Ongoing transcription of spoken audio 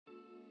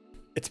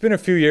It's been a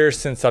few years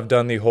since I've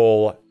done the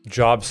whole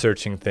job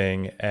searching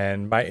thing,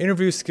 and my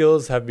interview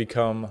skills have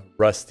become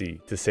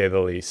rusty, to say the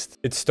least.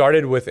 It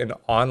started with an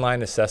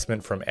online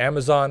assessment from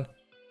Amazon.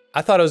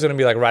 I thought it was gonna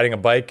be like riding a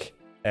bike,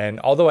 and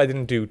although I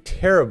didn't do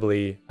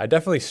terribly, I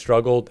definitely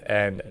struggled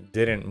and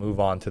didn't move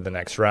on to the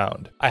next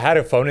round. I had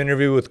a phone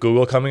interview with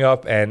Google coming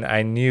up, and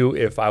I knew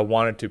if I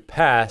wanted to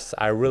pass,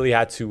 I really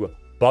had to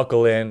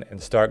buckle in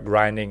and start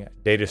grinding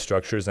data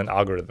structures and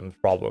algorithms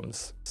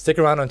problems. Stick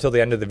around until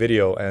the end of the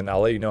video and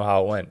I'll let you know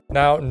how it went.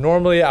 Now,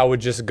 normally I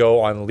would just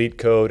go on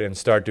LeetCode and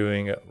start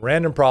doing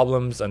random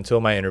problems until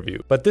my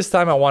interview. But this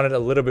time I wanted a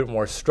little bit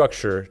more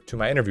structure to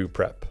my interview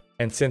prep.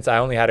 And since I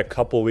only had a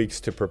couple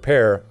weeks to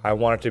prepare, I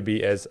wanted to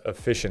be as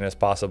efficient as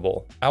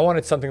possible. I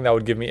wanted something that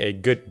would give me a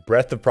good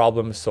breadth of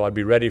problems so I'd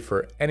be ready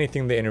for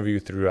anything the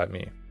interview threw at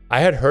me. I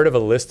had heard of a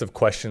list of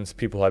questions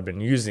people had been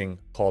using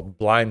called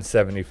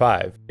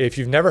Blind75. If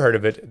you've never heard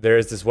of it, there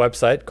is this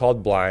website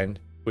called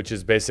Blind, which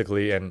is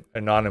basically an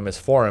anonymous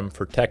forum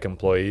for tech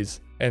employees.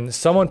 And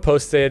someone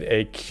posted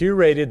a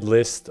curated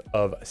list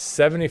of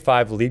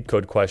 75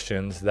 LeetCode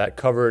questions that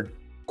covered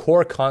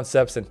core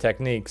concepts and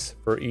techniques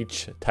for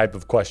each type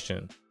of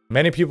question.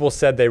 Many people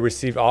said they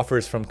received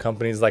offers from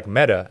companies like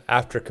Meta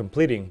after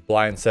completing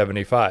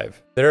Blind75.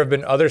 There have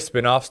been other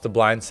spin-offs to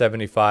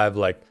Blind75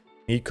 like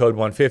NeetCode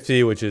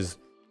 150, which is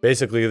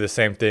basically the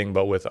same thing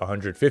but with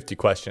 150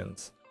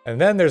 questions. And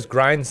then there's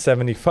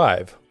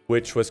Grind75,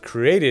 which was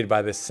created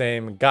by the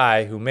same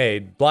guy who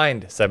made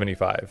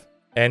Blind75.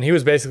 And he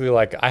was basically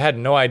like, I had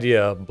no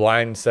idea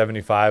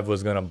Blind75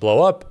 was gonna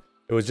blow up.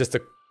 It was just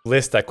a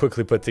list I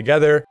quickly put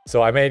together.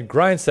 So I made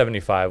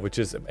Grind75, which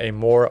is a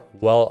more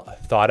well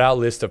thought out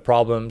list of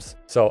problems.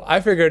 So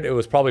I figured it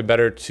was probably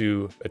better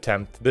to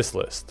attempt this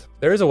list.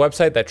 There is a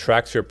website that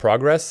tracks your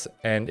progress,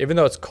 and even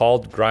though it's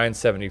called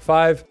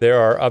Grind75, there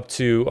are up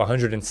to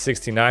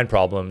 169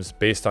 problems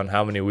based on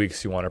how many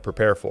weeks you want to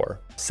prepare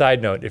for.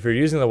 Side note, if you're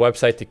using the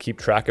website to keep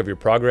track of your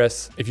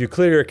progress, if you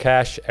clear your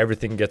cache,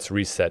 everything gets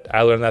reset.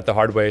 I learned that the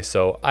hard way,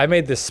 so I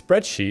made this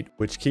spreadsheet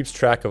which keeps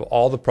track of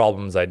all the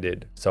problems I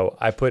did. So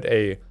I put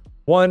a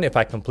 1 if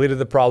I completed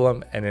the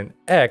problem and an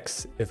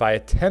X if I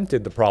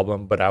attempted the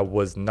problem but I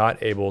was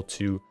not able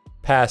to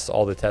pass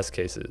all the test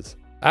cases.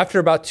 After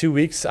about 2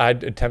 weeks,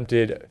 I'd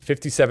attempted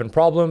 57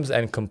 problems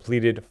and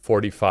completed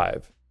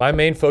 45. My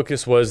main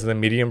focus was the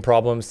medium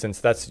problems since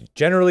that's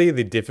generally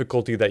the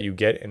difficulty that you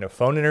get in a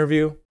phone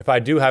interview. If I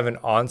do have an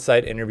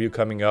on-site interview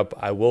coming up,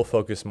 I will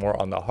focus more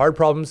on the hard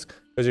problems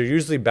because you're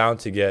usually bound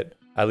to get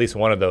at least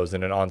one of those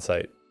in an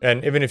on-site.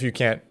 And even if you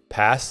can't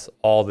pass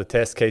all the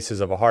test cases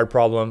of a hard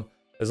problem,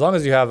 as long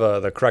as you have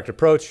the correct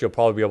approach, you'll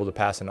probably be able to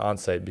pass an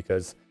on-site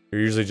because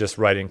you're usually just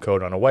writing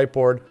code on a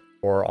whiteboard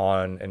or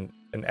on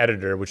an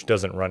editor which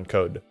doesn't run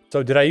code.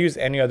 So did I use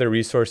any other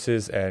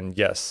resources? And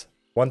yes.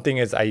 One thing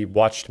is I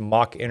watched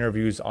mock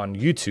interviews on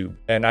YouTube,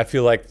 and I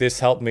feel like this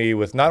helped me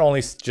with not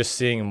only just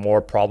seeing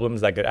more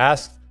problems that get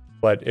asked,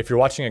 but if you're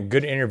watching a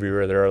good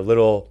interviewer, there are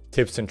little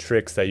tips and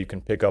tricks that you can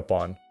pick up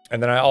on.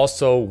 And then I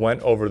also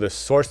went over the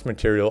source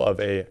material of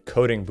a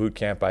coding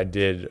bootcamp I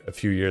did a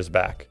few years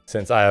back,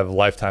 since I have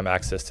lifetime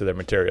access to their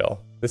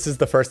material. This is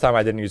the first time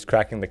I didn't use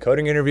Cracking the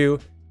Coding interview,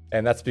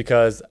 and that's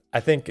because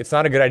I think it's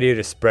not a good idea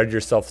to spread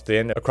yourself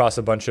thin across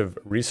a bunch of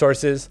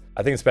resources.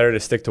 I think it's better to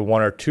stick to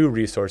 1 or 2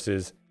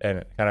 resources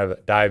and kind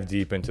of dive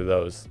deep into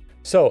those.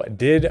 So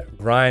did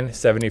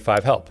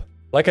Grind75 help?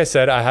 Like I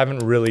said, I haven't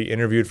really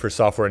interviewed for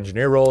software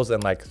engineer roles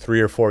in like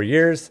 3 or 4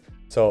 years.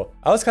 So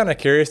I was kind of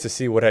curious to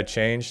see what had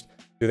changed.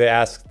 Do they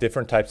ask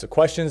different types of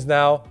questions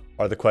now?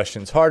 Are the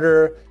questions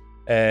harder?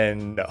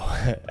 And no,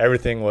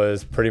 everything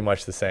was pretty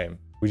much the same.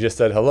 We just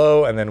said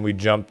hello and then we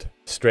jumped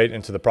straight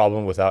into the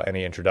problem without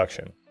any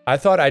introduction. I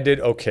thought I did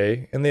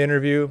okay in the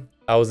interview.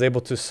 I was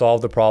able to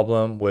solve the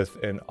problem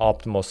with an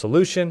optimal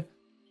solution,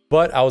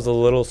 but I was a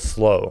little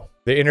slow.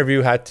 The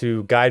interview had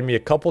to guide me a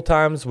couple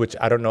times, which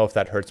I don't know if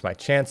that hurts my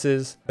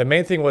chances. The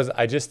main thing was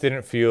I just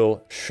didn't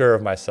feel sure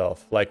of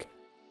myself. Like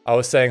I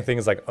was saying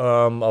things like a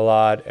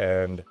lot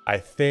and I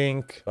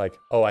think like,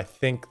 oh, I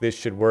think this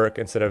should work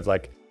instead of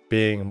like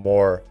being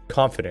more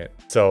confident.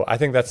 So I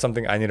think that's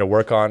something I need to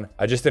work on.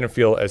 I just didn't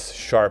feel as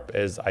sharp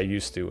as I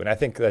used to. And I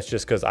think that's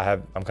just because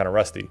I'm kind of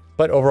rusty.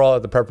 But overall,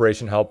 the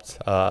preparation helped.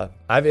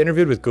 I've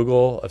interviewed with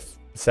Google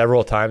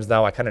several times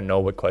now. I kind of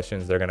know what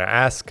questions they're going to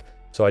ask.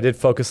 So I did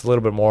focus a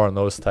little bit more on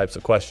those types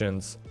of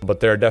questions, but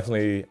there are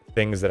definitely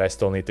things that I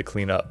still need to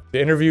clean up. The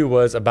interview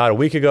was about a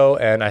week ago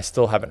and I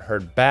still haven't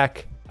heard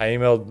back. I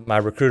emailed my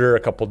recruiter a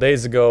couple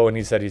days ago and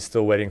he said he's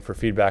still waiting for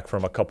feedback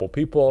from a couple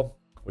people,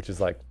 which is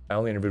like, I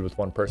only interviewed with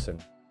one person.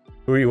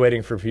 Who are you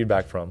waiting for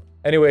feedback from?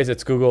 Anyways,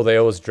 it's Google. They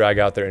always drag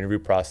out their interview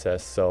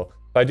process. So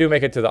if I do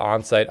make it to the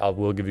on-site, I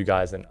will give you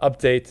guys an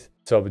update.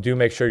 So do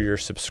make sure you're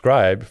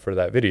subscribed for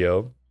that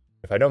video.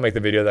 If I don't make the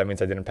video, that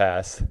means I didn't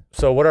pass.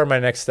 So what are my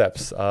next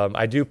steps?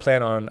 I do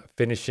plan on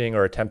finishing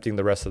or attempting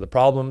the rest of the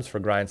problems for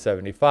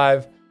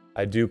Grind75.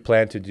 I do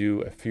plan to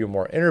do a few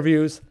more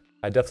interviews.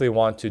 I definitely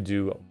want to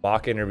do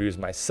mock interviews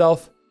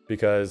myself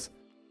because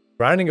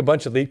Grinding a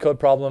bunch of lead code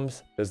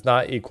problems does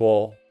not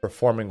equal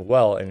performing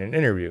well in an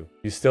interview.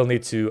 You still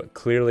need to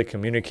clearly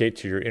communicate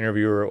to your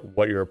interviewer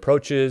what your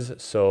approach is,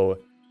 so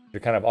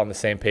you're kind of on the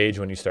same page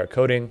when you start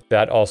coding.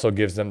 That also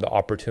gives them the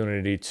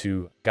opportunity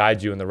to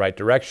guide you in the right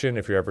direction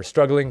if you're ever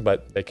struggling,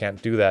 but they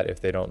can't do that if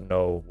they don't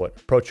know what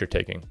approach you're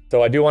taking.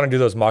 So I do want to do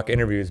those mock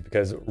interviews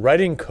because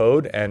writing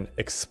code and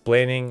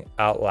explaining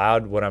out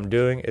loud what I'm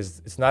doing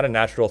it's not a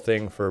natural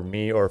thing for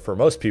me or for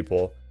most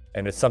people.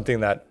 And it's something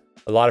that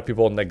a lot of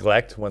people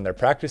neglect when they're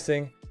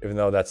practicing, even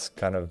though that's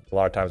kind of a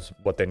lot of times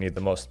what they need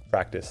the most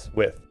practice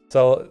with.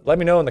 So let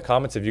me know in the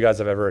comments if you guys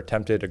have ever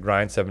attempted to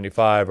grind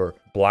 75 or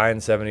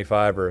blind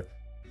 75 or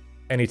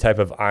any type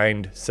of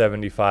IND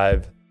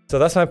 75. So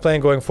that's my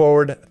plan going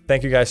forward.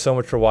 Thank you guys so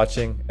much for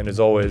watching. And as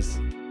always,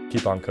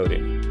 keep on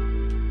coding.